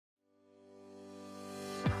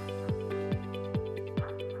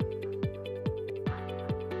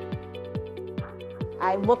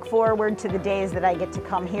I look forward to the days that I get to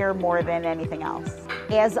come here more than anything else.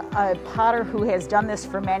 As a potter who has done this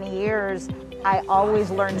for many years, I always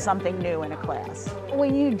learn something new in a class.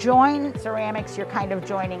 When you join ceramics, you're kind of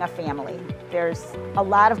joining a family. There's a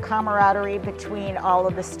lot of camaraderie between all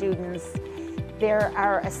of the students. There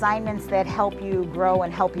are assignments that help you grow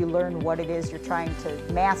and help you learn what it is you're trying to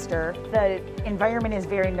master. The environment is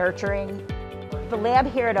very nurturing. The lab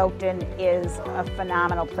here at Oakton is a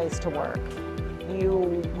phenomenal place to work.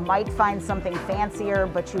 You might find something fancier,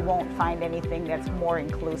 but you won't find anything that's more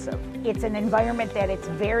inclusive. It's an environment that it's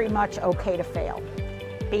very much okay to fail,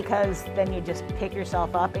 because then you just pick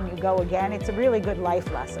yourself up and you go again. It's a really good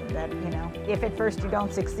life lesson that, if at first you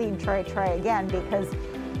don't succeed, try again, because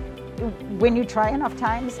when you try enough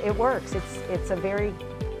times, it works. It's a very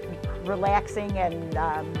relaxing and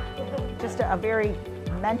just a very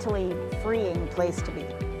mentally freeing place to be.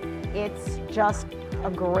 It's just a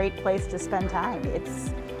great place to spend time. It's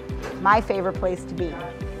my favorite place to be.